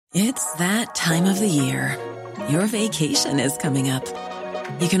It's that time of the year. Your vacation is coming up.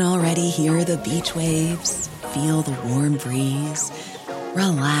 You can already hear the beach waves, feel the warm breeze,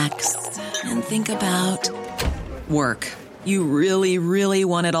 relax, and think about work. You really, really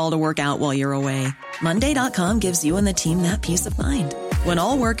want it all to work out while you're away. Monday.com gives you and the team that peace of mind. When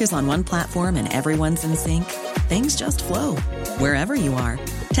all work is on one platform and everyone's in sync, things just flow. Wherever you are,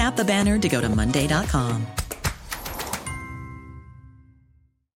 tap the banner to go to Monday.com.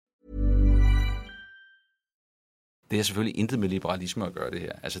 Det er selvfølgelig intet med liberalisme at gøre det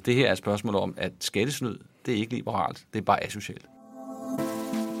her. Altså det her er et spørgsmål om, at skattesnyd, det er ikke liberalt, det er bare asocialt.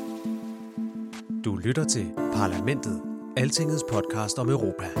 Du lytter til Parlamentet, Altingets podcast om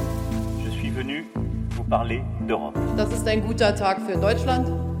Europa. Je suis venu vous parler d'Europe. Das ist ein guter Tag für Deutschland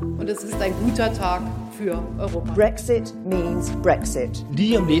und es ist ein guter Tag für Europa. Brexit means Brexit.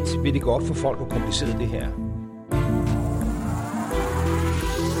 Lige om lidt vil det gå op for folk, hvor kompliceret det her.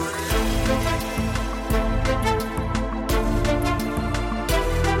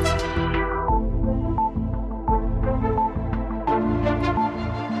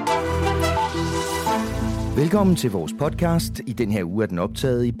 Velkommen til vores podcast. I den her uge er den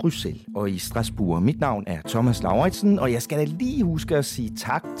optaget i Bruxelles og i Strasbourg. Mit navn er Thomas Lauritsen, og jeg skal da lige huske at sige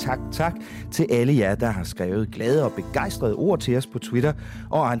tak til alle jer, der har skrevet glade og begejstrede ord til os på Twitter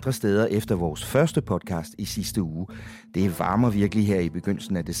og andre steder efter vores første podcast i sidste uge. Det varmer virkelig her i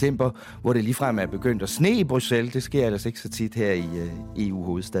begyndelsen af december, hvor det ligefrem er begyndt at sne i Bruxelles. Det sker ellers ikke så tit her i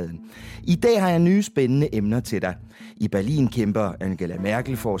EU-hovedstaden. I dag har jeg nye spændende emner til dig. I Berlin kæmper Angela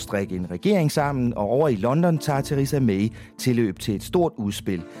Merkel for at strikke en regering sammen, og over i London tager Theresa May tilløb til et stort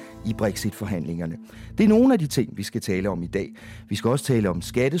udspil i Brexit-forhandlingerne. Det er nogle af de ting, vi skal tale om i dag. Vi skal også tale om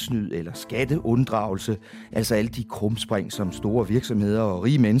skattesnyd eller skatteunddragelse, altså alle de krumspring, som store virksomheder og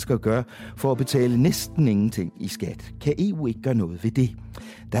rige mennesker gør for at betale næsten ingenting i skat. Kan EU ikke gøre noget ved det?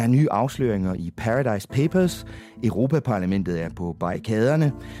 Der er nye afsløringer i Paradise Papers, Europaparlamentet er på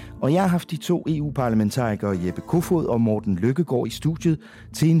barrikaderne, og jeg har haft de to EU-parlamentarikere Jeppe Kofod og Morten Løkkegaard i studiet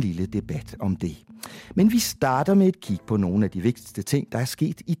til en lille debat om det. Men vi starter med et kig på nogle af de vigtigste ting, der er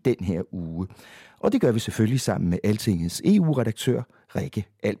sket i den her uge. Og det gør vi selvfølgelig sammen med Altingets EU-redaktør, Rikke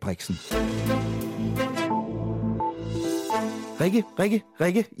Albrechtsen.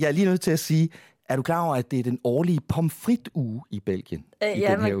 Rikke, jeg er lige nødt til at sige, er du klar over, at det er den årlige pomfrit-uge i Belgien?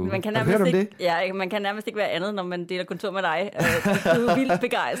 Ja, man kan nærmest ikke være andet, når man deler kontor med dig. Du er vildt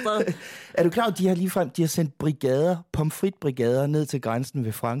begejstret. Er du klar over, at de har sendt pomfritbrigader ned til grænsen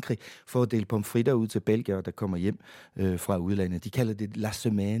ved Frankrig, for at dele pomfritter ud til belgiere, der kommer hjem fra udlandet. De kalder det la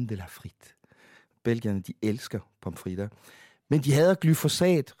semaine de la frite. Belgierne, de elsker pomfritter. Men de hader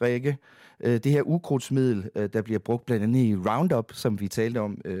glyfosat, Rikke. Det her ukrudtsmiddel, der bliver brugt blandt andet i Roundup, som vi talte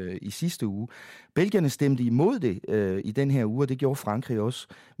om i sidste uge. Belgierne stemte imod det i den her uge, og det gjorde Frankrig også.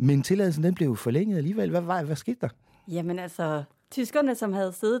 Men tilladelsen den blev forlænget alligevel. Hvad skete der? Jamen altså, tyskerne, som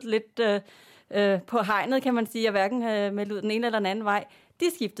havde siddet lidt på hegnet, kan man sige, og hverken meldt ud den ene eller den anden vej, de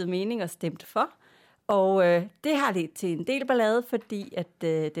skiftede mening og stemte for. Og det har ledt til en del ballade, fordi at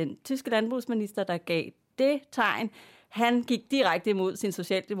den tyske landbrugsminister, der gav det tegn, han gik direkte imod sin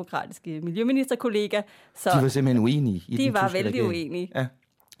socialdemokratiske miljøministerkollega. Så de var simpelthen uenige i de var vældig uenige. Ja.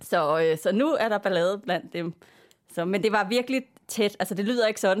 Så nu er der ballade blandt dem. Men det var virkelig tæt. Altså det lyder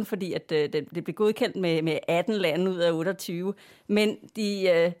ikke sådan, fordi at det blev godkendt med 18 lande ud af 28. Men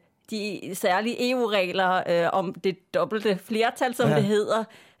de særlige EU-regler om det dobbelte flertal, som det hedder,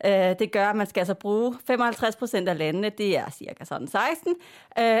 det gør, at man skal altså bruge 55% af landene, det er cirka sådan 16,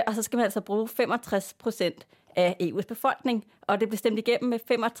 og så skal man altså bruge 65% af EU's befolkning, og det blev stemt igennem med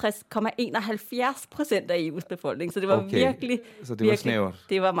 65,71% af EU's befolkning, så det var virkelig, så det var snævert.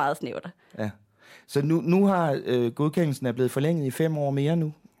 Det var meget snævert. Ja. Så nu har godkendelsen er blevet forlænget i 5 år mere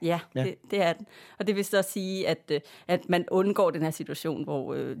nu? Ja, det er den. Og det vil så sige, at man undgår den her situation,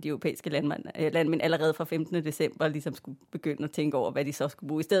 hvor de europæiske landmænd allerede fra 15. december ligesom skulle begynde at tænke over, hvad de så skulle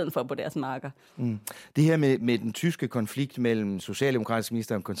bruge i stedet for på deres marker. Mm. Det her med den tyske konflikt mellem socialdemokratisk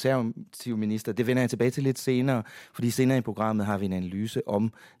minister og konservativ minister, det vender jeg tilbage til lidt senere, fordi senere i programmet har vi en analyse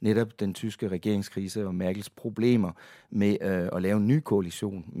om netop den tyske regeringskrise og Merkels problemer med at lave en ny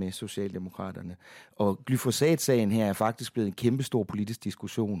koalition med socialdemokraterne. Og glyfosat-sagen her er faktisk blevet en kæmpestor politisk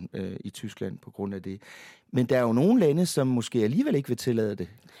diskussion i Tyskland på grund af det. Men der er jo nogle lande, som måske alligevel ikke vil tillade det.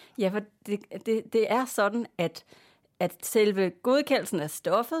 Ja, for det er sådan, at selve godkendelsen af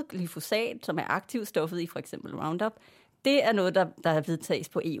stoffet, glyfosat, som er aktivstoffet i for eksempel Roundup, det er noget, der vedtages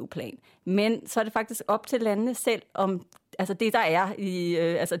på EU-plan. Men så er det faktisk op til landene selv, om altså det, der er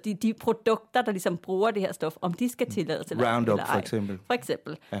i de produkter, der ligesom bruger det her stof, om de skal tillades eller ej. Roundup for eksempel. For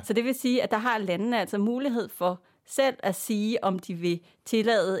eksempel. Ja. Så det vil sige, at der har landene altså mulighed for selv at sige, om de vil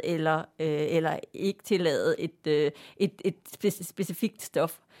tillade eller ikke tillade et specifikt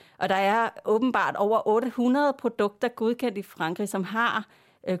stof. Og der er åbenbart over 800 produkter godkendt i Frankrig, som har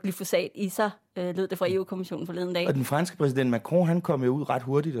glyfosat i sig, lød det fra EU-kommissionen forleden dag. Og den franske præsident Macron, han kom jo ud ret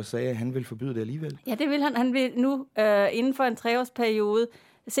hurtigt og sagde, at han vil forbyde det alligevel. Ja, det vil han. Han vil nu inden for en 3-årsperiode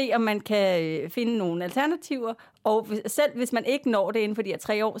se, om man kan finde nogle alternativer, og selv hvis man ikke når det inden for de her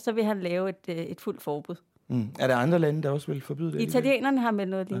 3 år, så vil han lave et fuldt forbud. Er der andre lande, der også vil forbyde det? Italienerne har meldt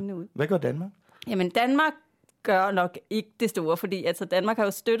noget lignende ud. Hvad gør Danmark? Jamen, Danmark gør nok ikke det store, fordi altså, Danmark har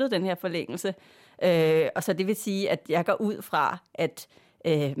jo støttet den her forlængelse, og så det vil sige, at jeg går ud fra, at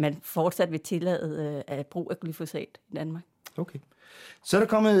man fortsat vil tillade brug af glyfosat i Danmark. Okay. Så er der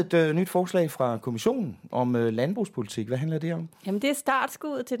kommet et nyt forslag fra kommissionen om landbrugspolitik. Hvad handler det om? Jamen, det er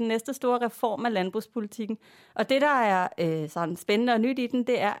startskuddet til den næste store reform af landbrugspolitikken. Og det, der er sådan spændende og nyt i den,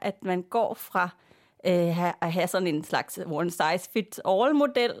 det er, at man går fra at have sådan en slags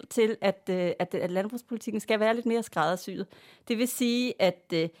one-size-fits-all-model til, at landbrugspolitikken skal være lidt mere skræddersyet. Det vil sige,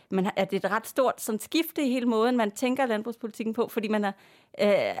 at det er et ret stort sådan skifte i hele måden, man tænker landbrugspolitikken på, fordi man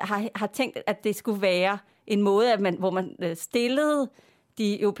har tænkt, at det skulle være en måde, hvor man stillede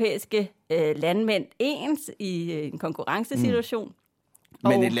de europæiske landmænd ens i en konkurrencesituation.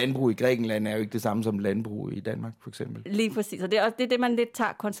 Men et landbrug i Grækenland er jo ikke det samme som et landbrug i Danmark, for eksempel. Lige præcis, og det er det, man lidt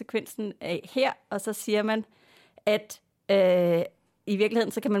tager konsekvensen af her, og så siger man, at i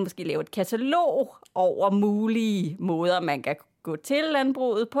virkeligheden, så kan man måske lave et katalog over mulige måder, man kan gå til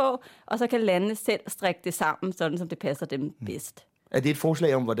landbruget på, og så kan landene selv strikke det sammen, sådan som det passer dem bedst. Er det et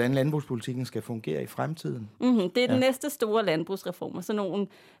forslag om, hvordan landbrugspolitikken skal fungere i fremtiden? Det er den næste store landbrugsreform, og sådan nogle,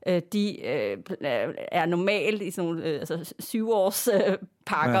 de er normalt i sådan nogle 7-års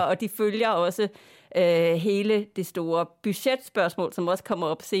pakker, og de følger også hele det store budgetspørgsmål, som også kommer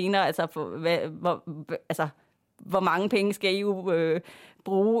op senere, altså hvor mange penge skal EU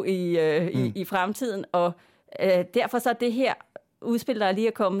bruge i fremtiden, og derfor så det her udspil, der lige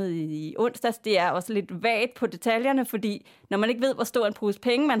er kommet i onsdags, det er også lidt vagt på detaljerne, fordi når man ikke ved, hvor stor en pose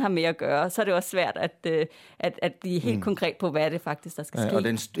penge man har med at gøre, så er det også svært at blive helt konkret på, hvad det faktisk, der skal ske. Og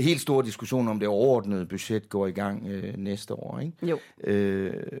den helt store diskussion om det overordnede budget går i gang næste år, ikke? Jo.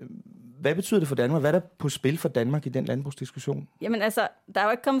 Hvad betyder det for Danmark? Hvad er der på spil for Danmark i den landbrugsdiskussion? Jamen altså, der er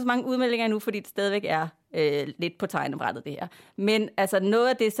jo ikke kommet så mange udmeldinger endnu, fordi det stadigvæk er lidt på tegnebrættet, det her. Men altså, noget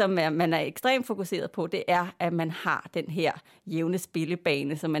af det, som man er ekstremt fokuseret på, det er, at man har den her jævne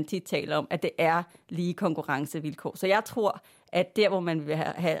spillebane, som man tit taler om, at det er lige konkurrencevilkår. Så jeg tror, at der, hvor man vil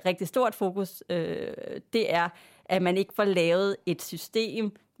have rigtig stort fokus, det er, at man ikke får lavet et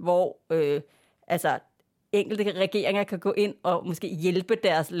system, hvor enkelte regeringer kan gå ind og måske hjælpe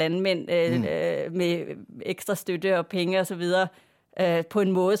deres landmænd med ekstra støtte og penge og så videre, på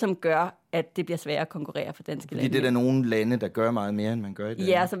en måde, som gør, at det bliver sværere at konkurrere for danske landmænd. Fordi det er der nogle lande, der gør meget mere, end man gør i Danmark.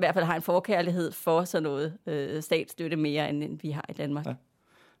 Ja, som i hvert fald har en forkærlighed for sådan noget statsstøtte mere, end vi har i Danmark. Ja.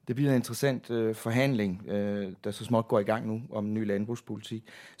 Det bliver en interessant forhandling, der så småt går i gang nu om en ny landbrugspolitik.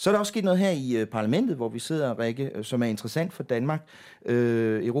 Så er der også sket noget her i parlamentet, hvor vi sidder, Rikke, som er interessant for Danmark.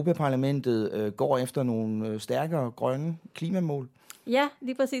 Europaparlamentet går efter nogle stærkere grønne klimamål. Ja,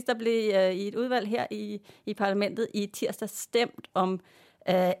 lige præcis. Der blev i et udvalg her i parlamentet i tirsdag stemt om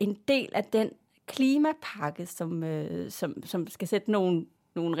en del af den klimapakke, som skal sætte nogle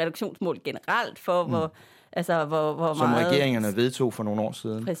reduktionsmål generelt for, hvor som meget... regeringerne vedtog for nogle år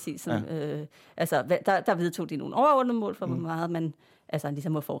siden. Præcis. Der vedtog de nogle overordnede mål for, hvor meget man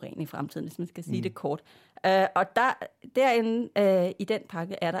ligesom må forurene i fremtiden, hvis man skal sige det kort. Og derinde i den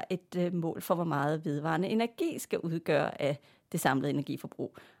pakke er der et mål for, hvor meget vedvarende energi skal udgøre af det samlede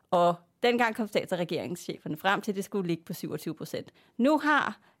energiforbrug. Og dengang kom stats- og regeringscheferne frem til, at det skulle ligge på 27%. Nu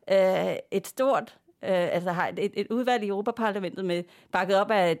har et udvalg i Europaparlamentet med bakket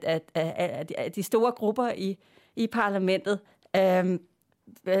op af de store grupper i parlamentet,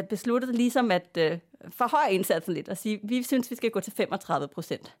 besluttet ligesom at forhøje indsatsen lidt og sige, vi synes, vi skal gå til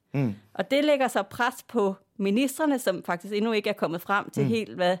 35%. Og det lægger så pres på ministrene, som faktisk endnu ikke er kommet frem til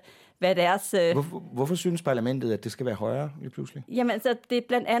helt, hvad deres... Hvorfor synes parlamentet, at det skal være højere lige pludselig? Jamen, altså, det er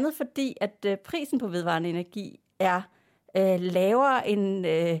blandt andet fordi, at prisen på vedvarende energi er lavere,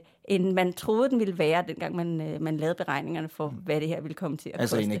 end man troede, den ville være, dengang man lavede beregningerne for, hvad det her ville komme til at koste.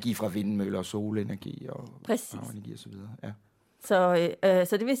 Altså energi fra vindmøller, solenergi og energi og så videre. Ja.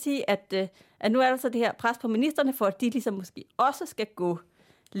 Så det vil sige, at nu er der så det her pres på ministerne, for at de ligesom måske også skal gå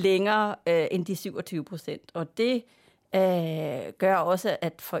længere end de 27%. Og det gør også,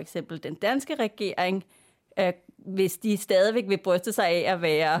 at for eksempel den danske regering hvis de stadigvæk vil bryste sig af at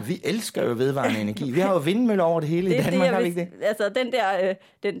være... Vi elsker jo vedvarende energi. Vi har jo vindmøller over det hele i Danmark, har vi ikke det? Altså,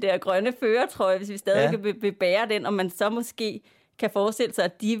 den der grønne førertrøje, hvis vi stadig vil bære den, og man så måske kan forestille sig,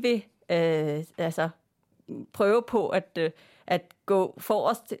 at de vil prøve på at gå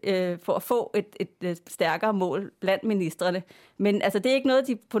forrest for at få et stærkere mål blandt ministrene. Men altså, det er ikke noget,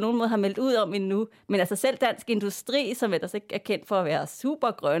 de på nogen måde har meldt ud om endnu. Men altså selv Dansk Industri, som ellers ikke er kendt for at være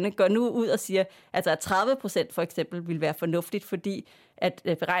supergrønne, går nu ud og siger, altså, at 30% for eksempel vil være fornuftigt, fordi at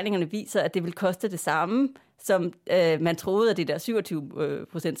beregningerne viser, at det vil koste det samme, som man troede, at det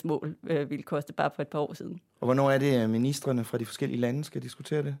der 27% mål ville koste bare for et par år siden. Og hvornår er det, ministrene fra de forskellige lande skal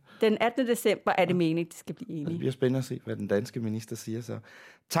diskutere det? Den 18. december er det meningen, de skal blive enige. Det bliver spændende at se, hvad den danske minister siger så.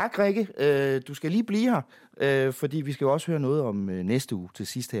 Tak, Rikke. Du skal lige blive her, fordi vi skal jo også høre noget om næste uge til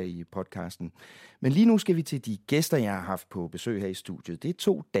sidst her i podcasten. Men lige nu skal vi til de gæster, jeg har haft på besøg her i studiet. Det er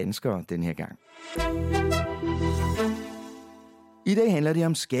 2 danskere den her gang. I dag handler det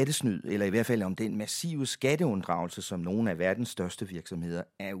om skattesnyd, eller i hvert fald om den massive skatteunddragelse, som nogle af verdens største virksomheder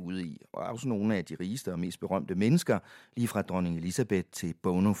er ude i. Og også nogle af de rigeste og mest berømte mennesker, lige fra dronning Elizabeth til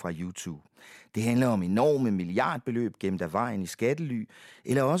Bono fra YouTube. Det handler om enorme milliardbeløb gemt af vejen i skattely,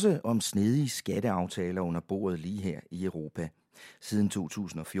 eller også om snedige skatteaftaler under bordet lige her i Europa. Siden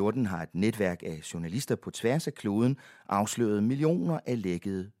 2014 har et netværk af journalister på tværs af kloden afsløret millioner af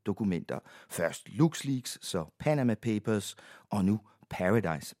lækkede dokumenter. Først LuxLeaks, så Panama Papers og nu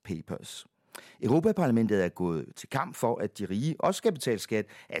Paradise Papers. Europaparlamentet er gået til kamp for, at de rige også skal betale skat,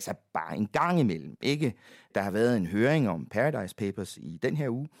 altså bare en gang imellem, ikke? Der har været en høring om Paradise Papers i den her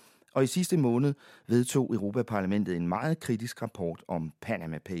uge, og i sidste måned vedtog Europaparlamentet en meget kritisk rapport om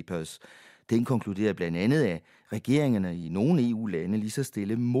Panama Papers. Den konkluderer blandt andet, at regeringerne i nogle EU-lande lige så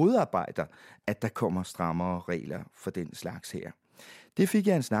stille modarbejder, at der kommer strammere regler for den slags her. Det fik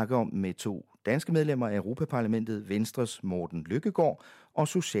jeg en snak om med 2 danske medlemmer af Europaparlamentet, Venstres Morten Løkkegaard og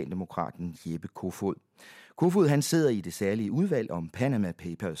Socialdemokraten Jeppe Kofod. Kofod han sidder i det særlige udvalg om Panama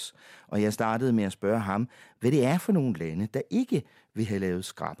Papers, og jeg startede med at spørge ham, hvad det er for nogle lande, der ikke vil have lavet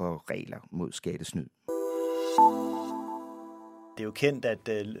skrappere regler mod skattesnyd. Det er jo kendt, at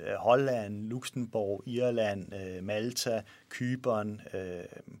Holland, Luxembourg, Irland, Malta, Cypern,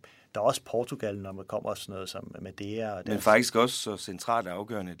 der er også Portugal, når man kommer sådan noget som Madeira. Men faktisk også så centralt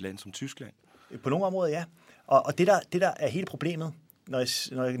afgørende et land som Tyskland. På nogle områder, ja. Og det der er hele problemet,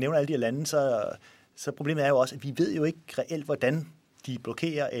 når jeg nævner alle de her lande, så problemet er jo også, at vi ved jo ikke reelt, hvordan de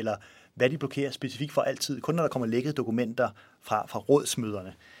blokerer, eller hvad de blokerer specifikt for altid. Kun når der kommer lækkede dokumenter fra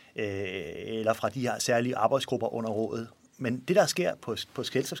rådsmøderne, eller fra de her særlige arbejdsgrupper under rådet. Men det, der sker på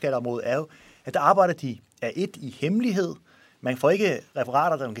selskabsskatteområdet, er jo, at der arbejder de i hemmelighed. Man får ikke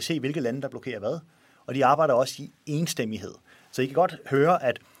referater, der man kan se, hvilke lande, der blokerer hvad. Og de arbejder også i enstemmighed. Så I kan godt høre,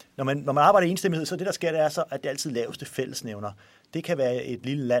 at når man arbejder i enstemmighed, så det, der sker, det er så, at det altid laveste fællesnævner. Det kan være et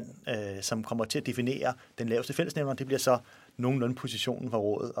lille land, som kommer til at definere den laveste fællesnævner. Det bliver så nogenlunde positionen for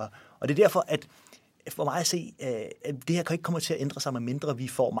rådet. Og det er derfor, at for mig at se, at det her kan ikke komme til at ændre sig, medmindre vi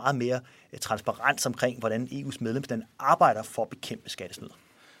får meget mere transparens omkring, hvordan EU's medlemsland arbejder for at bekæmpe skattesnyd.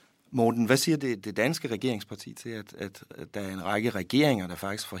 Morten, hvad siger det danske regeringsparti til, at der er en række regeringer, der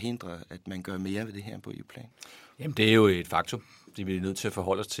faktisk forhindrer, at man gør mere ved det her på EU-plan? Jamen, det er jo et faktum. Det er vi nødt til at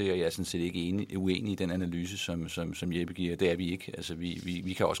forholde os til, og jeg er sådan set ikke uenig i den analyse, som Jeppe giver. Det er vi ikke. Altså,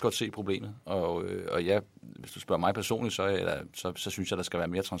 vi kan også godt se problemet, og jeg, hvis du spørger mig personligt, så synes jeg, der skal være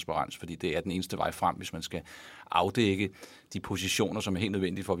mere transparens, fordi det er den eneste vej frem, hvis man skal afdække de positioner, som er helt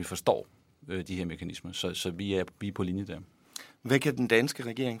nødvendige for, at vi forstår de her mekanismer. Så vi er på linje der. Hvad kan den danske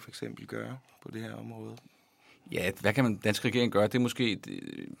regering for eksempel gøre på det her område? Ja, hvad kan den danske regering gøre? Det er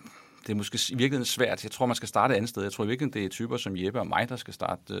måske i virkeligheden svært. Jeg tror, man skal starte et andet sted. Jeg tror i virkeligheden, det er typer som Jeppe og mig, der skal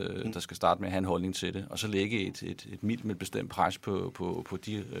starte med at have en holdning til det, og så lægge et mildt med bestemt pres på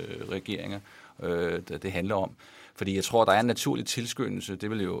de regeringer, det handler om. Fordi jeg tror, der er en naturlig tilskyndelse, det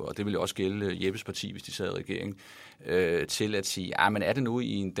vil jo også gælde Jeppes parti, hvis de sad i regeringen, til at sige, men er det nu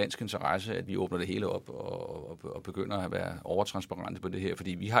i en dansk interesse, at vi åbner det hele op og begynder at være overtransparente på det her?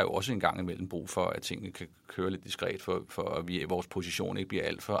 Fordi vi har jo også en gang imellem brug for, at tingene kan køre lidt diskret, for at vores position ikke bliver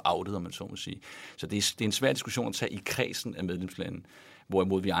alt for outet, om man så må sige. Så det er en svær diskussion at tage i kredsen af medlemslandene.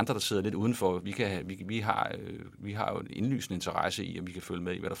 Hvorimod vi andre, der sidder lidt udenfor, vi har jo en indlysende interesse i, at vi kan følge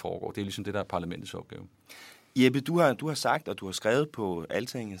med i, hvad der foregår. Det er ligesom det, der er parlamentets opgave. Jeppe, du har sagt, og du har skrevet på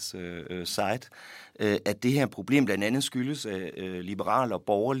Altingets site, at det her problem blandt andet skyldes liberal og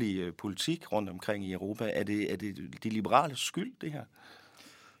borgerlig politik rundt omkring i Europa. Er det de liberale skyld, det her?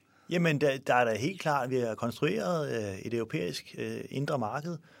 Jamen, der er da helt klart, at vi har konstrueret et europæisk indre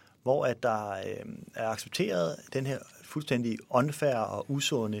marked, hvor at der er accepteret den her fuldstændig unfair og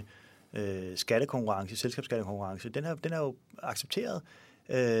usunde skattekonkurrence, selskabsskattekonkurrence, den er jo accepteret.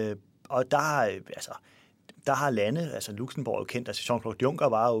 Og der har lande, altså Luxembourg er jo kendt, altså Jean-Claude Juncker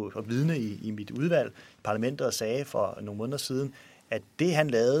var jo vidne i mit udvalg i parlamentet og sagde for nogle måneder siden, at det han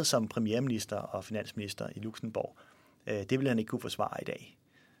lavede som premierminister og finansminister i Luxembourg, det ville han ikke kunne forsvare i dag.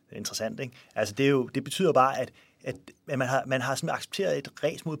 Det er interessant, ikke? Altså det betyder bare, at man har simpelthen accepteret et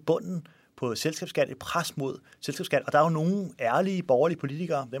ræs mod bunden på selskabsskat, et pres mod selskabsskat, og der er jo nogle ærlige borgerlige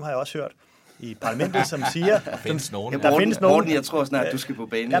politikere, dem har jeg også hørt i parlamentet, som siger... Der findes nogen. Der findes nogen. Morten, jeg tror snart, du skal på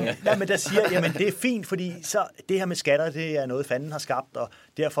banen. Men der siger, jamen det er fint, fordi så det her med skatter, det er noget, fanden har skabt, og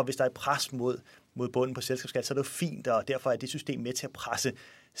derfor, hvis der er et pres mod bunden på selskabsskat, så er det jo fint, og derfor er det system med til at presse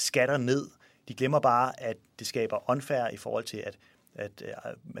skatter ned. De glemmer bare, at det skaber unfair i forhold til, at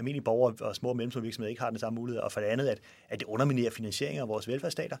almindelige borgere og små og mellemstore virksomheder ikke har den samme mulighed, og for det andet, at det underminerer finansieringen af vores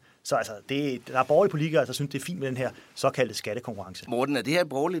velfærdsstater. Så altså, der er borgerlige politikere, der synes, det er fint med den her såkaldte skattekonkurrence. Morten, er det her et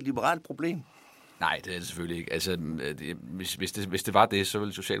borgerligt-liberalt problem? Nej, det er det selvfølgelig ikke. Altså, hvis det var det, så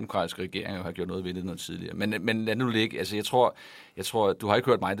ville socialdemokratiske regeringer jo have gjort noget ved det noget tidligere. Men lad nu ligge. Altså, jeg tror, du har ikke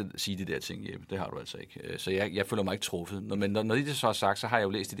hørt mig sige de der ting, Jeppe. Det har du altså ikke. Så jeg føler mig ikke truffet. Men når det så er sagt, så har jeg jo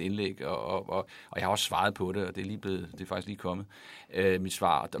læst dit indlæg, og jeg har også svaret på det, og det er faktisk lige kommet. Mit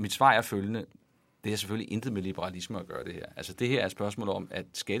svar er følgende. Det har selvfølgelig intet med liberalisme at gøre det her. Altså, det her er et spørgsmål om, at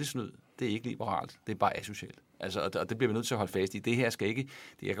skattesnyd, det er ikke liberalt. Det er bare asocialt. Altså, og det bliver vi nødt til at holde fast i. Det her skal ikke...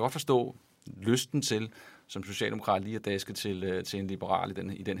 Jeg kan godt forstå lysten til, som socialdemokrat lige at daske til en liberal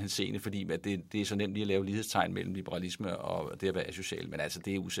i den henseende, fordi at det er så nemt lige at lave lighedstegn mellem liberalisme og det at være asocial, men altså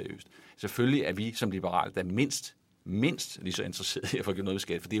det er useriøst. Selvfølgelig er vi som liberale der mindst lige så interesseret i at få gjort noget ved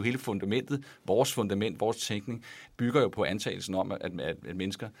skat, for det er jo hele fundamentet, vores tænkning, bygger jo på antagelsen om, at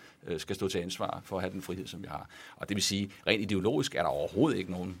mennesker skal stå til ansvar for at have den frihed, som vi har. Og det vil sige, rent ideologisk er der overhovedet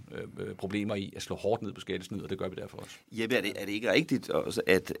ikke nogen problemer i at slå hårdt ned på skattesnyd, og det gør vi derfor også. Jeppe, er det ikke rigtigt, også,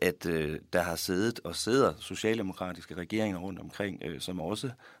 at der har siddet og sidder socialdemokratiske regeringer rundt omkring, som også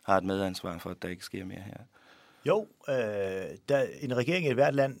har et medansvar for, at der ikke sker mere her? Jo, en regering i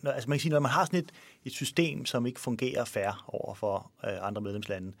hvert land, altså man kan sige, når man har sådan et system, som ikke fungerer fair over for andre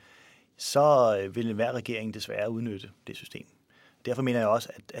medlemslande, så vil enhver regering desværre udnytte det system. Derfor mener jeg også,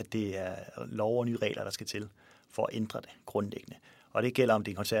 at det er lov og nye regler, der skal til for at ændre det grundlæggende. Og det gælder, om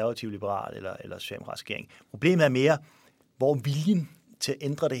det er en konservativ, liberal eller socialdemokratisk regering. Problemet er mere, hvor viljen til at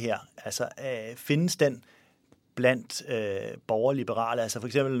ændre det her, altså findes den blandt borgerliberale. Altså for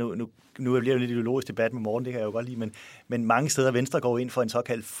eksempel, nu bliver det lidt ideologisk debat med Morten, det kan jeg jo godt lide, men mange steder Venstre går ind for en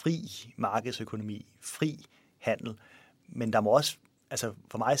såkaldt fri markedsøkonomi, fri handel. Men der må også, altså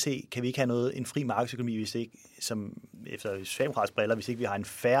for mig at se, kan vi ikke have en fri markedsøkonomi, hvis ikke, som efter socialdemokratiske briller, hvis ikke vi har en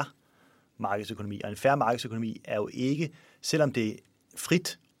fair markedsøkonomi. Og en fair markedsøkonomi er jo ikke, selvom det er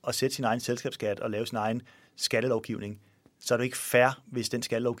frit at sætte sin egen selskabsskat og lave sin egen skattelovgivning, så er det ikke fair, hvis den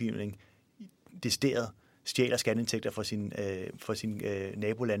skattelovgivning decideret stjæler skatteindtægter for sin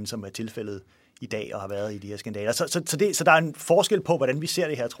nabolande, som er tilfældet i dag og har været i de her skandaler. Så der er en forskel på, hvordan vi ser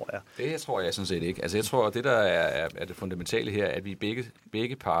det her, tror jeg. Det tror jeg sådan set ikke. Altså jeg tror, at det der er det fundamentale her, at vi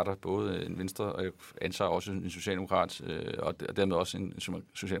begge parter, både en venstre og jeg antager også en socialdemokrat, og dermed også en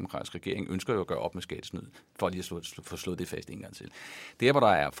socialdemokratisk regering, ønsker jo at gøre op med skattesnyd, for lige at få slået det fast en gang til. Det, hvor der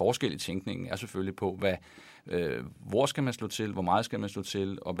er forskel i tænkningen, er selvfølgelig på, hvor skal man slå til, hvor meget skal man slå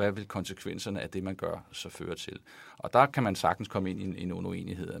til, og hvad vil konsekvenserne af det, man gør, så føre til. Og der kan man sagtens komme ind i nogle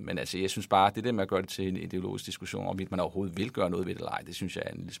uenigheder. Men altså, jeg synes bare, at det der med at gøre det til en ideologisk diskussion, om man overhovedet vil gøre noget ved det eller ej, det synes jeg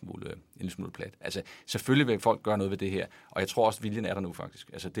er en lille smule plat. Altså, selvfølgelig vil folk gøre noget ved det her, og jeg tror også, at viljen er der nu faktisk.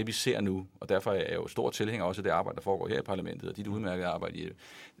 Altså, det vi ser nu, og derfor er jeg jo stor tilhænger også af det arbejde, der foregår her i parlamentet, og dit udmærkede arbejde i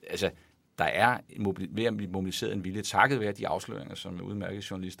altså, der er ved at blive mobiliseret en vilje, takket være de afsløringer, som udmærkede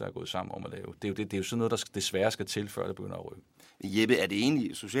journalister er gået sammen om at lave. Det er jo sådan noget, der desværre skal til, før det begynder at rykke. Jeppe, er det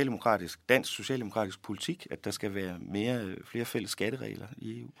egentlig dansk socialdemokratisk politik, at der skal være flere fælles skatteregler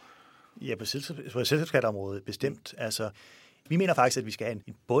i EU? Ja, på selskabsskatteområdet bestemt. Altså, vi mener faktisk, at vi skal have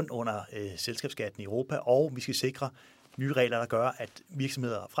en bund under selskabsskatten i Europa, og vi skal sikre nye regler, der gør, at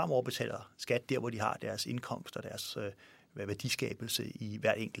virksomheder fremover betaler skat der, hvor de har deres indkomst og deres værdiskabelse i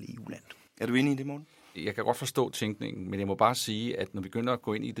hvert enkelt EU-land. Er du enig i det, Morten? Jeg kan godt forstå tænkningen, men jeg må bare sige, at når vi begynder at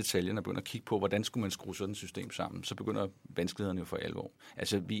gå ind i detaljerne og begynder at kigge på, hvordan skulle man skrue sådan et system sammen, så begynder vanskelighederne jo for alvor.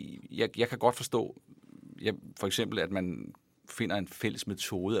 Altså, jeg kan godt forstå, for eksempel, at man finder en fælles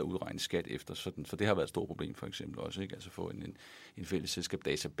metode at udregne skat efter, sådan, for det har været et stort problem for eksempel også, ikke? Altså få en fælles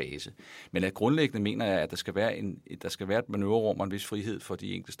selskabsdatabase. Men at grundlæggende mener jeg, at der skal være et manøvrerum og en vis frihed for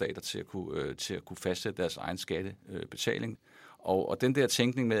de enkelte stater til at kunne fastsætte deres egen skattebetaling. Og den der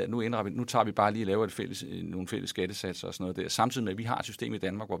tænkning med, at nu tager vi bare lige og laver nogle fælles skattesatser og sådan noget der, samtidig med, at vi har et system i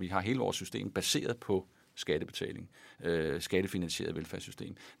Danmark, hvor vi har hele vores system baseret på skattebetaling, skattefinansieret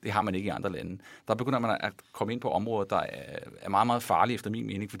velfærdssystem. Det har man ikke i andre lande. Der begynder man at komme ind på områder, der er meget, meget farlige efter min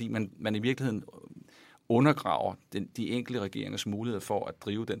mening, fordi man i virkeligheden undergraver de enkelte regeringers mulighed for at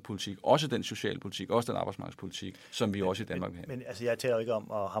drive den politik, også den sociale politik, også den arbejdsmarkedspolitik, som vi også i Danmark vil have. Men altså, jeg taler jo ikke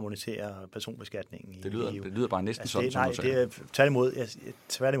om at harmonisere personbeskatningen i EU. Det lyder bare næsten sådan, som du sagde. Nej, det er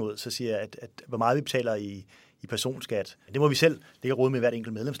tværtimod, så siger jeg, at hvor meget vi betaler i personskat, det må vi selv ligge råd med hvert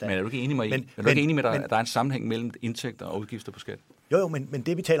enkelt medlemsland. Men er du ikke enig med, at der er en sammenhæng mellem indtægter og udgifter på skat? Jo, men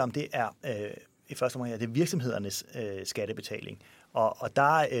det vi taler om, det er i første omgang, det er virksomhedernes skattebetaling. Og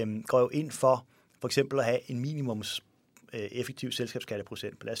der går jo ind for eksempel at have en minimums effektiv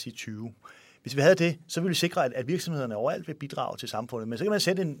selskabsskatteprocent, lad os sige 20. Hvis vi havde det, så ville vi sikre, at virksomhederne overalt vil bidrage til samfundet. Men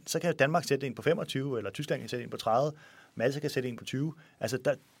så kan Danmark sætte en på 25, eller Tyskland kan sætte en på 30, Malta kan sætte en på 20. Altså,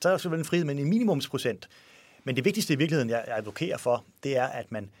 der er selvfølgelig en frihed, men en minimumsprocent. Men det vigtigste i virkeligheden, jeg advokerer for, det er,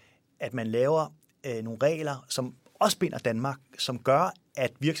 at man laver nogle regler, som også binder Danmark, som gør,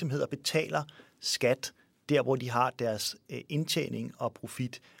 at virksomheder betaler skat der, hvor de har deres indtjening og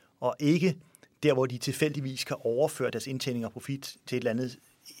profit, og ikke der, hvor de tilfældigvis kan overføre deres indtjening og profit til et eller andet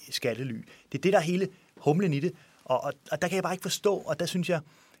skattely. Det er det, der er hele humlen i det, og der kan jeg bare ikke forstå, og der synes jeg,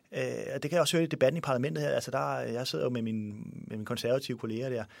 og det kan jeg også høre i debatten i parlamentet her, altså jeg sidder jo med mine konservative kolleger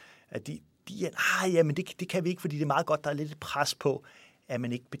der, at men det kan vi ikke, fordi det er meget godt, der er lidt pres på, at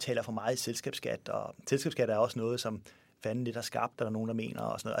man ikke betaler for meget i selskabsskat, og selskabsskat er også noget, som fanden lidt har skabt, der er nogen, der mener,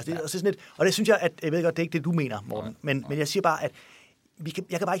 og sådan noget. Altså, det er sådan lidt, og det synes jeg, at jeg ved godt, det er ikke det, du mener, Morten, men jeg siger bare, at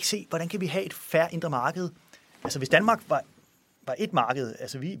jeg kan bare ikke se, hvordan kan vi have et fair indre marked. Altså, hvis Danmark var et marked,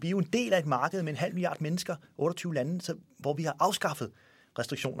 altså vi er jo en del af et marked med 0,5 milliard mennesker, 28 lande, hvor vi har afskaffet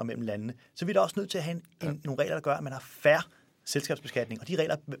restriktioner mellem landene, så er vi da også nødt til at have nogle regler, der gør, at man har fair selskabsbeskatning, og de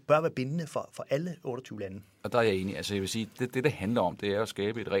regler bør være bindende for alle 28 lande. Og der er jeg enig. Altså jeg vil sige, det handler om, det er at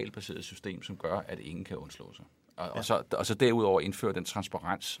skabe et regelbaseret system, som gør, at ingen kan undslå sig. Og så derudover indføre den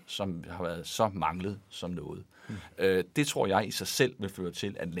transparens, som har været så manglet som noget. Det tror jeg i sig selv vil føre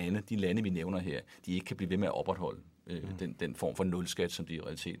til, at de lande, vi nævner her, de ikke kan blive ved med at opretholde den form for nulskat, som de i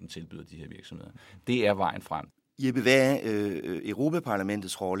realiteten tilbyder de her virksomheder. Det er vejen frem. Jeppe, hvad er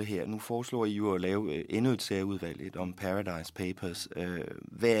Europaparlamentets rolle her? Nu foreslår I jo at lave endnu et særudvalg om Paradise Papers.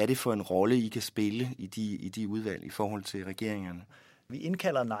 Hvad er det for en rolle, I kan spille i de udvalg i forhold til regeringerne? Vi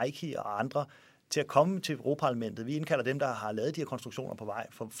indkalder Nike og andre til at komme til Europaparlamentet. Vi indkalder dem, der har lavet de her konstruktioner på vej.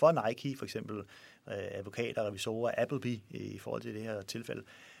 For Nike, for eksempel advokater, revisorer, Appleby i forhold til det her tilfælde.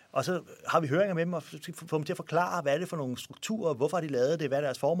 Og så har vi høringer med dem og får dem til at forklare, hvad er det for nogle strukturer, hvorfor har de lavet det, hvad er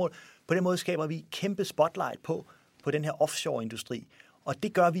deres formål. På den måde skaber vi kæmpe spotlight på den her offshore-industri. Og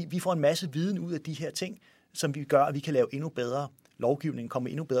det gør vi får en masse viden ud af de her ting, som vi gør, at vi kan lave endnu bedre lovgivning, komme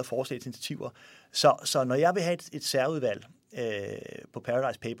med endnu bedre forslag til initiativer. Så når jeg vil have et særudvalg på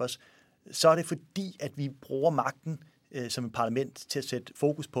Paradise Papers, så er det fordi, at vi bruger magten som et parlament til at sætte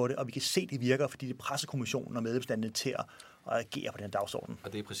fokus på det, og vi kan se, at det virker, fordi det presser kommissionen og medlemslandene til at agere på den dagsorden.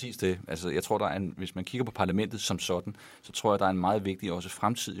 Og det er præcis det. Altså, jeg tror, hvis man kigger på parlamentet som sådan, så tror jeg, der er en meget vigtig også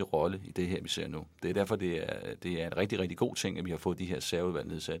fremtidig rolle i det her, vi ser nu. Det er derfor, det er en rigtig, rigtig god ting, at vi har fået de her særudvalg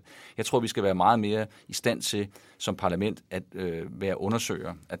nedsat. Jeg tror, vi skal være meget mere i stand til som parlament at være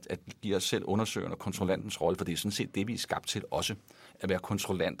undersøger, at give os selv undersøgeren og kontrollantens rolle, for det er sådan set det, vi er skabt til også, at være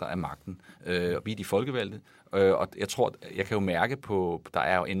kontrollanter af magten. Og vi er de folkevalgte, og jeg tror, jeg kan jo mærke på, der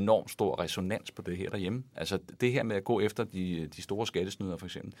er jo enormt stor resonans på det her derhjemme. Altså det her med at gå efter de store skattesnyder for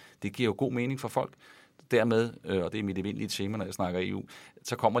eksempel, det giver jo god mening for folk. Dermed, og det er mit evindelige tema, når jeg snakker EU,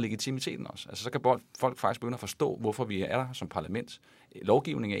 så kommer legitimiteten også. Altså så kan folk faktisk begynde at forstå, hvorfor vi er der som parlament.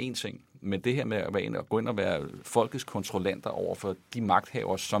 Lovgivning er en ting, men det her med at gå ind og være folkets kontrollanter over for de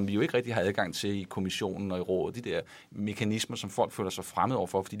magthavere, som vi jo ikke rigtig har adgang til i kommissionen og i rådet, de der mekanismer, som folk føler sig fremmed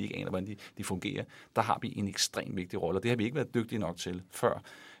overfor, fordi de ikke aner, hvordan de fungerer, der har vi en ekstremt vigtig rolle, og det har vi ikke været dygtige nok til før.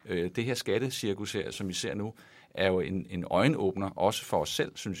 Det her skattecirkus her, som vi ser nu, er jo en øjenåbner, også for os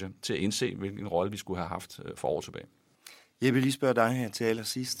selv, synes jeg, til at indse, hvilken rolle vi skulle have haft for år tilbage. Jeg vil lige spørge dig her til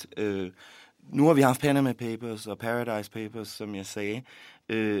allersidst. Nu har vi haft Panama Papers og Paradise Papers, som jeg sagde.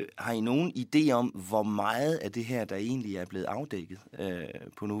 Har I nogen idé om, hvor meget af det her, der egentlig er blevet afdækket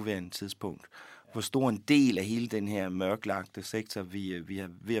på nuværende tidspunkt? Hvor stor en del af hele den her mørklagte sektor, vi er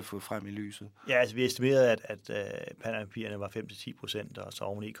ved at få frem i lyset? Ja, altså vi estimerede, at Panama-papirerne var 5-10%, og så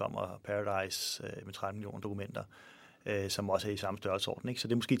oveni kommer Paradise med 13 millioner dokumenter, som også er i samme størrelsesorden. Ikke? Så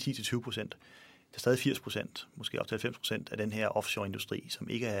det er måske 10-20%. Det er stadig 80%, måske op til 90% af den her offshore-industri, som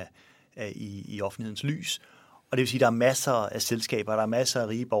ikke er i offentlighedens lys. Og det vil sige, at der er masser af selskaber, der er masser af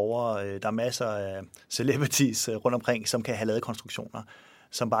rige borgere, der er masser af celebrities rundt omkring, som kan have lavet konstruktioner,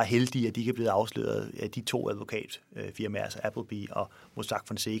 som bare er heldige, at de ikke er blevet afsløret af de 2 advokatfirmaer, altså Appleby og Mossack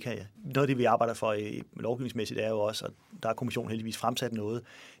Fonseca. Noget af det, vi arbejder for lovgivningsmæssigt, er jo også, og der er kommissionen heldigvis fremsat noget,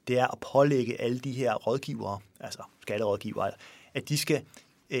 det er at pålægge alle de her rådgivere, altså skatterådgivere, at de skal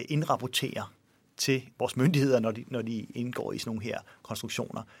indrapportere til vores myndigheder, når de indgår i sådan nogle her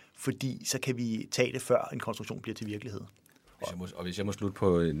konstruktioner, fordi så kan vi tage det, før en konstruktion bliver til virkelighed. Hvis jeg må slutte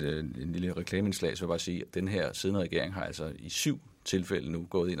på en lille reklameindslag, så vil jeg bare sige, at den her siddende regering har altså i 7 tilfælde nu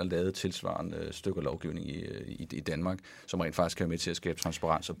gået ind og lavet tilsvarende stykker lovgivning i Danmark, som rent faktisk kan være med til at skabe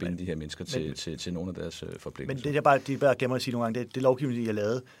transparens og binde de her mennesker til nogle af deres forpligtelser. Men det er bare glemmer at sige nogle gange, det lovgivning, de har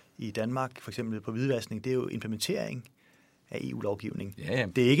lavet i Danmark, for eksempel på hvidvaskning, det er jo implementering af EU-lovgivning. Ja.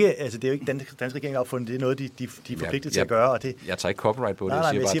 Det er jo ikke dansk regering opfundet, det er noget, de er forpligtet til at gøre. Og det, jeg tager ikke copyright på det, jeg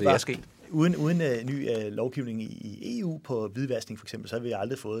siger bare, det er sket. Uden ny lovgivning i EU på hvidvaskning for eksempel, så har vi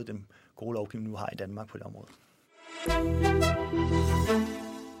aldrig fået den gode lovgivning, vi nu har i Danmark på det område.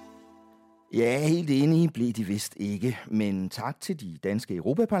 Ja, helt enige blev de vist ikke, men tak til de danske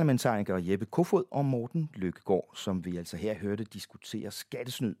europaparlamentarikere Jeppe Kofod og Morten Løkkegaard, som vi altså her hørte diskutere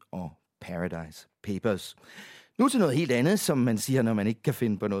skattesnyd og Paradise Papers. Nu til noget helt andet, som man siger, når man ikke kan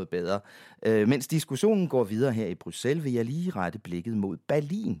finde på noget bedre. Mens diskussionen går videre her i Bruxelles, vil jeg lige rette blikket mod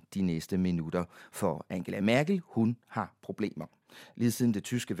Berlin de næste minutter, for Angela Merkel, hun har problemer. Lige siden det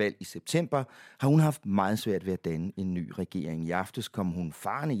tyske valg i september har hun haft meget svært ved at danne en ny regering. I aftes kom hun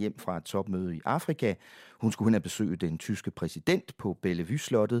farende hjem fra et topmøde i Afrika. Hun skulle hen og besøge den tyske præsident på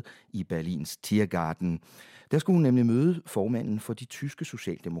Bellevue-slottet i Berlins Tiergarten. Der skulle hun nemlig møde formanden for de tyske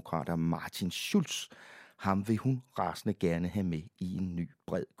socialdemokrater, Martin Schulz. Ham vil hun rasende gerne have med i en ny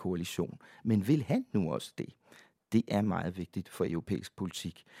bred koalition. Men vil han nu også det? Det er meget vigtigt for europæisk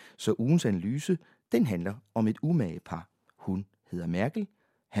politik. Så ugens analyse, den handler om et umage par. Hun hedder Merkel,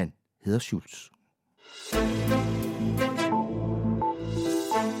 han hedder Schulz.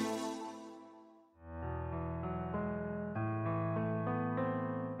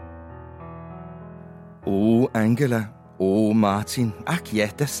 Angela. Martin. Ja,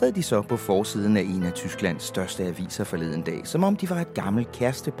 der sad de så på forsiden af en af Tysklands største aviser forleden dag, som om de var et gammelt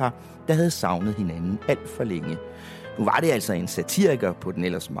kærestepar, der havde savnet hinanden alt for længe. Nu var det altså en satiriker på den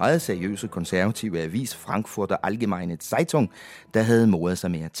ellers meget seriøse konservative avis Frankfurter Allgemeine Zeitung, der havde moret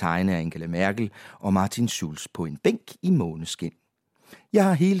sig med at tegne Angela Merkel og Martin Schulz på en bænk i måneskin. Jeg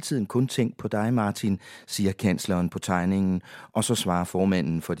har hele tiden kun tænkt på dig, Martin, siger kansleren på tegningen, og så svarer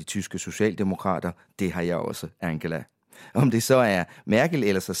formanden for de tyske socialdemokrater, det har jeg også, Angela. Om det så er Merkel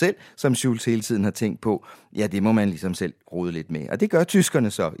eller sig selv, som Schulz hele tiden har tænkt på, ja, det må man ligesom selv rode lidt med. Og det gør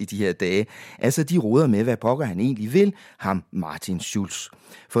tyskerne så i de her dage. Altså, de roder med, hvad pokker han egentlig vil, ham Martin Schulz.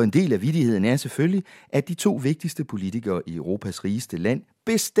 For en del af vittigheden er selvfølgelig, at de 2 vigtigste politikere i Europas rigeste land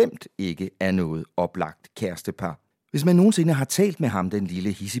bestemt ikke er noget oplagt kærestepar. Hvis man nogensinde har talt med ham, den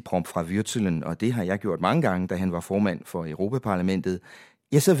lille hissigprop fra Würzelen, og det har jeg gjort mange gange, da han var formand for Europaparlamentet,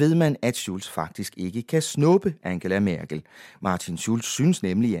 ja, så ved man, at Schulz faktisk ikke kan snuppe Angela Merkel. Martin Schulz synes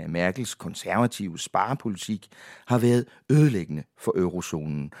nemlig, at Merkels konservative sparepolitik har været ødelæggende for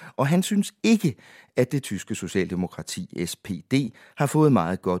eurozonen. Og han synes ikke, at det tyske socialdemokrati SPD har fået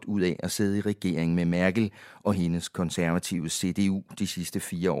meget godt ud af at sidde i regering med Merkel og hendes konservative CDU de sidste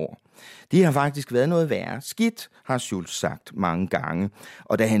 4 år. Det har faktisk været noget værre skidt, har Schulz sagt mange gange.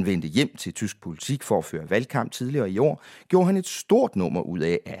 Og da han vendte hjem til tysk politik for at føre valgkamp tidligere i år, gjorde han et stort nummer ud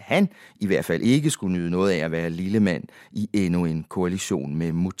af, at han i hvert fald ikke skulle nyde noget af at være lille mand i endnu en koalition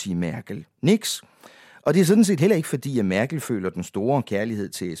med Mutti Merkel. Niks. Og det er sådan set heller ikke fordi, at Merkel føler den store kærlighed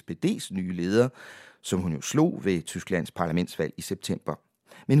til SPD's nye leder, som hun jo slog ved Tysklands parlamentsvalg i september.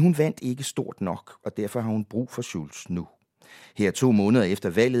 Men hun vandt ikke stort nok, og derfor har hun brug for Schulz nu. Her 2 måneder efter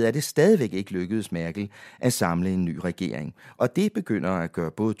valget er det stadigvæk ikke lykkedes Merkel at samle en ny regering. Og det begynder at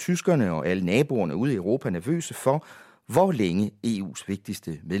gøre både tyskerne og alle naboerne ude i Europa nervøse for, hvor længe EU's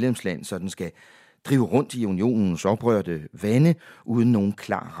vigtigste medlemsland sådan skal drive rundt i unionens oprørte vande uden nogen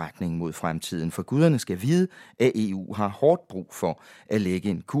klar retning mod fremtiden. For guderne skal vide, at EU har hårdt brug for at lægge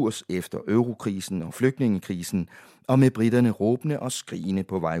en kurs efter eurokrisen og flygtningekrisen, og med britterne råbende og skrigende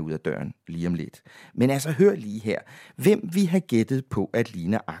på vej ud af døren lige om lidt. Men altså hør lige her, hvem vi har gættet på, at lige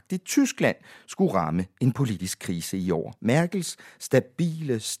nøjagtigt Tyskland skulle ramme en politisk krise i år. Merkels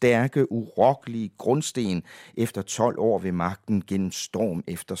stabile, stærke, urokkelige grundsten efter 12 år ved magten gennem storm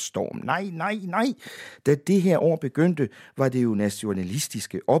efter storm. Nej. Da det her år begyndte, var det jo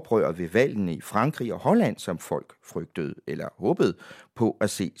nationalistiske oprør ved valgene i Frankrig og Holland, som folk frygtede eller håbede på at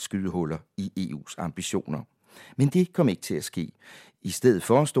se skydehuller i EU's ambitioner. Men det kom ikke til at ske. I stedet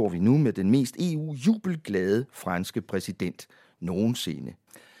for står vi nu med den mest EU-jubelglade franske præsident nogensinde.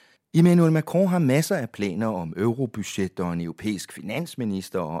 Emmanuel Macron har masser af planer om eurobudget og en europæisk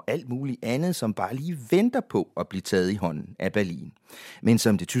finansminister og alt muligt andet, som bare lige venter på at blive taget i hånden af Berlin. Men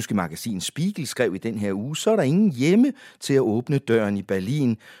som det tyske magasin Spiegel skrev i den her uge, så er der ingen hjemme til at åbne døren i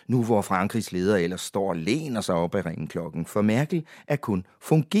Berlin, nu hvor Frankrigs leder ellers står og læner sig op ad ringeklokken. For Merkel er kun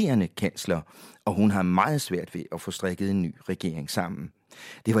fungerende kansler, og hun har meget svært ved at få strikket en ny regering sammen.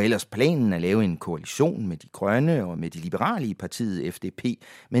 Det var ellers planen at lave en koalition med de grønne og med de liberale i partiet FDP,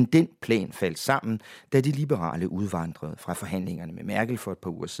 men den plan faldt sammen, da de liberale udvandrede fra forhandlingerne med Merkel for et par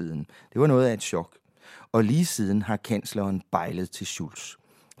uger siden. Det var noget af et chok. Og lige siden har kansleren bejlet til Schulz.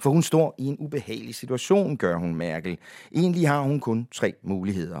 For hun står i en ubehagelig situation, gør hun Merkel. Egentlig har hun kun 3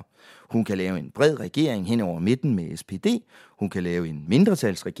 muligheder. Hun kan lave en bred regering hen over midten med SPD, hun kan lave en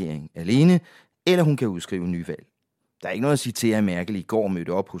mindretalsregering alene, eller hun kan udskrive nyvalg. Der er ikke noget at sige til, at Merkel i går mødte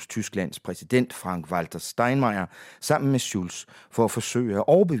op hos Tysklands præsident Frank-Walter Steinmeier sammen med Schulz for at forsøge at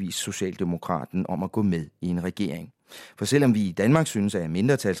overbevise Socialdemokraten om at gå med i en regering. For selvom vi i Danmark synes, at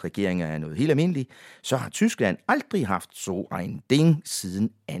mindretalsregeringer er noget helt almindeligt, så har Tyskland aldrig haft så en ding siden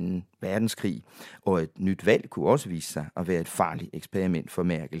 2. verdenskrig. Og et nyt valg kunne også vise sig at være et farligt eksperiment for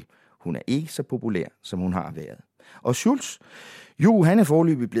Merkel. Hun er ikke så populær, som hun har været. Og Schulz? Jo, han er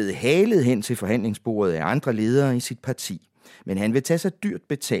foreløbig blevet halet hen til forhandlingsbordet af andre ledere i sit parti. Men han vil tage sig dyrt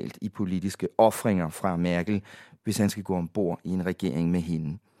betalt i politiske ofringer fra Merkel, hvis han skal gå ombord i en regering med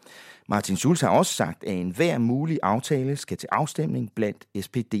hende. Martin Schulz har også sagt, at enhver mulig aftale skal til afstemning blandt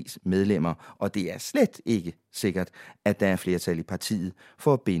SPD's medlemmer, og det er slet ikke sikkert, at der er flertal i partiet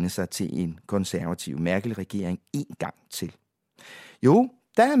for at binde sig til en konservativ Merkel-regering en gang til. Jo,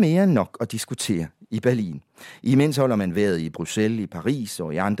 der er mere end nok at diskutere i Berlin. Imens holder man vejret i Bruxelles, i Paris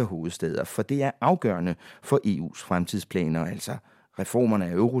og i andre hovedsteder, for det er afgørende for EU's fremtidsplaner, altså reformerne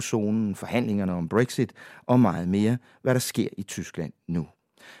af eurozonen, forhandlingerne om Brexit og meget mere, hvad der sker i Tyskland nu.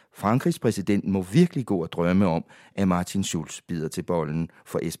 Frankrigs præsident må virkelig gå og drømme om, at Martin Schulz bider til bollen,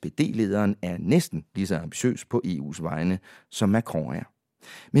 for SPD-lederen er næsten lige så ambitiøs på EU's vegne, som Macron er.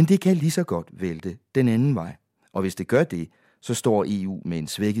 Men det kan lige så godt vælte den anden vej. Og hvis det gør det, så står EU med en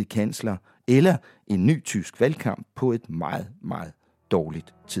svækket kansler eller en ny tysk valgkamp på et meget, meget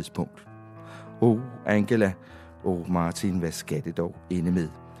dårligt tidspunkt. Angela, Martin, hvad skal det dog ende med?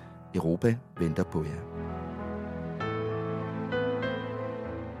 Europa venter på jer.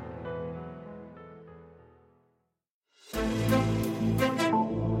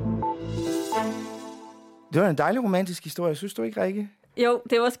 Det var en dejlig romantisk historie, synes du ikke, Rikke? Jo,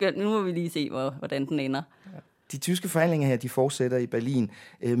 det var skønt. Nu må vi lige se, hvordan den ender. De tyske forhandlinger her, de fortsætter i Berlin,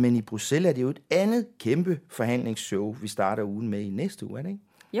 men i Bruxelles er det jo et andet kæmpe forhandlingsshow, vi starter ugen med i næste uge, er det ikke?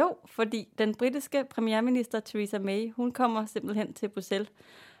 Jo, fordi den britiske premierminister Theresa May, hun kommer simpelthen til Bruxelles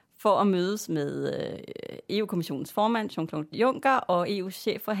for at mødes med EU-kommissionens formand Jean-Claude Juncker og EU's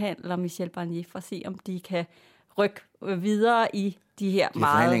chefforhandler Michel Barnier for at se, om de kan rykke videre i de her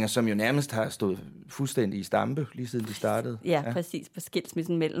meget... forhandlinger, som jo nærmest har stået fuldstændig i stampe, lige siden de startede. Ja, præcis, på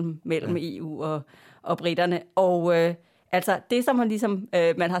skilsmissen mellem EU og britterne. Og altså, det som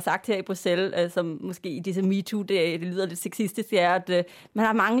man har sagt her i Bruxelles, som måske i disse MeToo, det lyder lidt sexistisk, det er, at man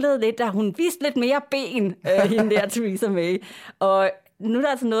har manglet lidt, at hun viste lidt mere ben, hende der Theresa May. Og nu er der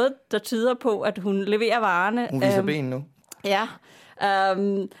altså noget, der tyder på, at hun leverer varerne. Hun viser ben nu. Ja,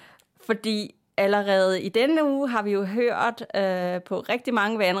 fordi allerede i denne uge har vi jo hørt på rigtig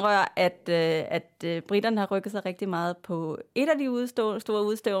mange vandrør, at britterne har rykket sig rigtig meget på et af de store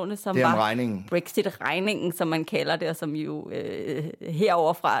udstående, som var Brexit-regningen, som man kalder det, og som jo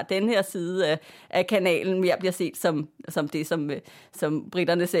herover fra den her side af kanalen mere bliver set som det, som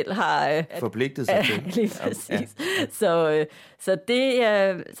britterne selv har forpligtet sig til. Lige præcis. Ja.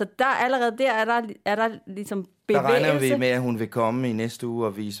 Så der allerede der er der ligesom bevægelse. Der regner vi med, at hun vil komme i næste uge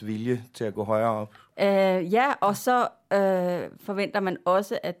og vise vilje til at gå højere op. Ja, og så forventer man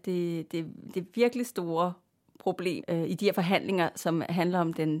også, at det virkelig store problem i de her forhandlinger, som handler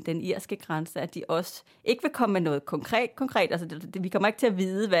om den irske grænse, at de også ikke vil komme med noget konkret. Altså vi kommer ikke til at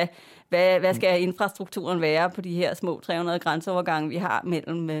vide, hvad skal infrastrukturen være på de her små 300 grænseovergange, vi har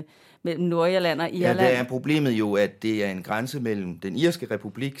mellem Nordirland og Irland. Ja, det er problemet jo, at det er en grænse mellem den irske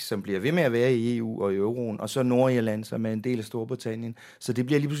republik, som bliver ved med at være i EU og i euroen, og så Nordirland, som er en del af Storbritannien. Så det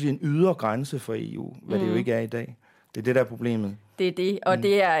bliver lige pludselig en ydre grænse for EU, hvad det jo ikke er i dag. Det er det, der er problemet. Det er det, og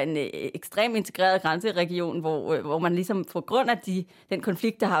det er en ekstremt integreret grænseregion, hvor man ligesom på grund af den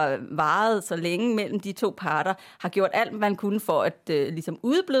konflikt, der har varet så længe mellem de to parter, har gjort alt, man kunne for at ligesom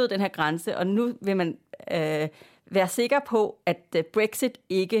udbløde den her grænse, og nu vil man være sikker på, at Brexit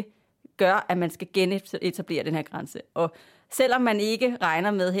ikke gør, at man skal genetablere den her grænse. Og selvom man ikke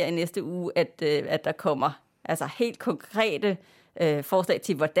regner med her i næste uge, at der kommer altså helt konkrete forslag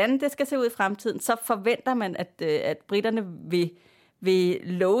til, hvordan det skal se ud i fremtiden, så forventer man, at britterne vil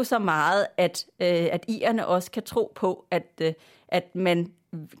love så meget, at irerne også kan tro på, at man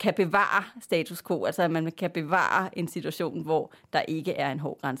kan bevare status quo, altså at man kan bevare en situation, hvor der ikke er en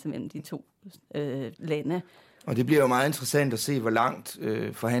hård grænse mellem de to lande. Og det bliver jo meget interessant at se, hvor langt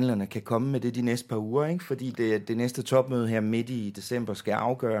forhandlerne kan komme med det de næste par uger, ikke? Fordi det næste topmøde her midt i december skal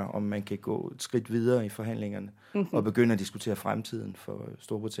afgøre, om man kan gå et skridt videre i forhandlingerne og begynde at diskutere fremtiden for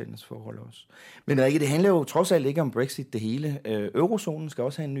Storbritanniens forhold også. Men Rikke, det handler jo trods alt ikke om Brexit det hele. Eurozonen skal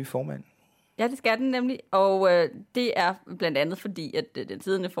også have en ny formand. Ja, det skal den nemlig, og det er blandt andet fordi, at den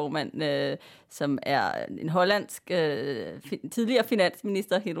tidligere formand, som er en hollandsk tidligere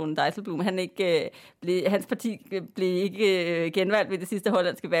finansminister, Jeroen Dijsselbloem, hans parti blev ikke genvalgt ved det sidste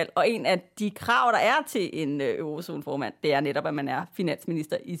hollandske valg, og en af de krav, der er til en eurozoneformand, det er netop, at man er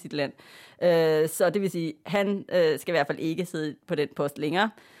finansminister i sit land. Så det vil sige, han skal i hvert fald ikke sidde på den post længere.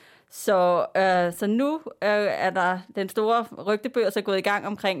 Så nu er der den store rygtebørs er gået i gang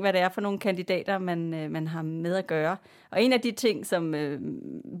omkring, hvad det er for nogle kandidater, man har med at gøre. Og en af de ting, som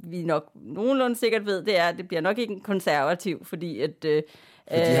vi nok nogenlunde sikkert ved, det er, at det bliver nok ikke en konservativ, fordi at...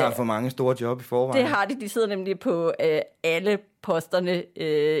 For de har for mange store job i forvejen. Det har de. De sidder nemlig på alle posterne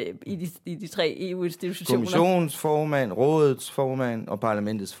i de 3 EU-institutioner. Kommissionsformand, rådets formand og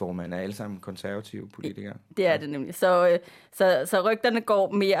parlamentets formand er alle sammen konservative politikere. Det er det nemlig. Så rygterne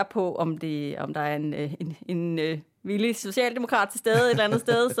går mere på, om der er en villig socialdemokrat til stede et eller andet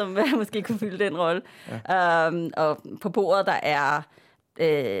sted, som måske kunne fylde den rolle. Ja. Og på bordet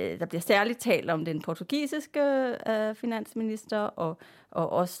der bliver særligt talt om den portugisiske finansminister, og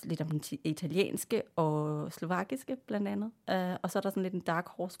også lidt om den italienske og slovakiske blandt andet. Og så er der sådan lidt en dark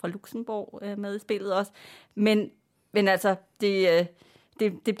horse fra Luxembourg med i spillet også. Men altså,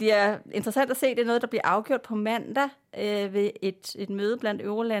 det bliver interessant at se. Det er noget, der bliver afgjort på mandag ved et møde blandt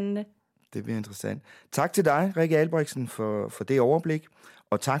eurolandene. Det bliver interessant. Tak til dig, Rikke Albrechtsen, for det overblik.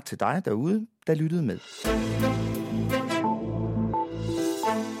 Og tak til dig derude, der lyttede med.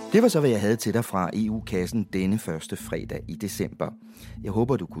 Det var så, hvad jeg havde til dig fra EU-kassen denne første fredag i december. Jeg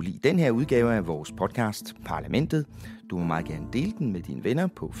håber, du kunne lide den her udgave af vores podcast Parlamentet. Du må meget gerne dele den med dine venner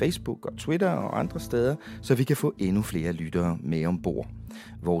på Facebook og Twitter og andre steder, så vi kan få endnu flere lyttere med ombord.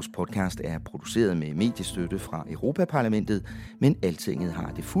 Vores podcast er produceret med mediestøtte fra Europaparlamentet, men Altinget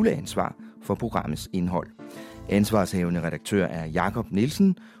har det fulde ansvar for programmets indhold. Ansvarshavende redaktør er Jakob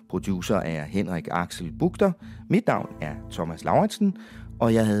Nielsen, producer er Henrik Axel Bugter, mit navn er Thomas Lauritsen,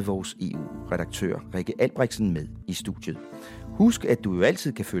 og jeg havde vores EU-redaktør Rikke Albrechtsen med i studiet. Husk, at du jo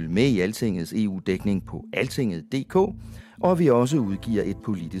altid kan følge med i Altingets EU-dækning på altinget.dk, og vi også udgiver et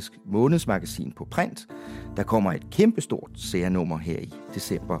politisk månedsmagasin på print. Der kommer et kæmpestort særnummer her i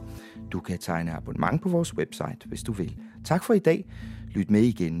december. Du kan tegne abonnement på vores website, hvis du vil. Tak for i dag. Lyt med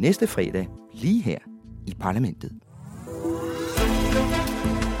igen næste fredag, lige her i Parlamentet.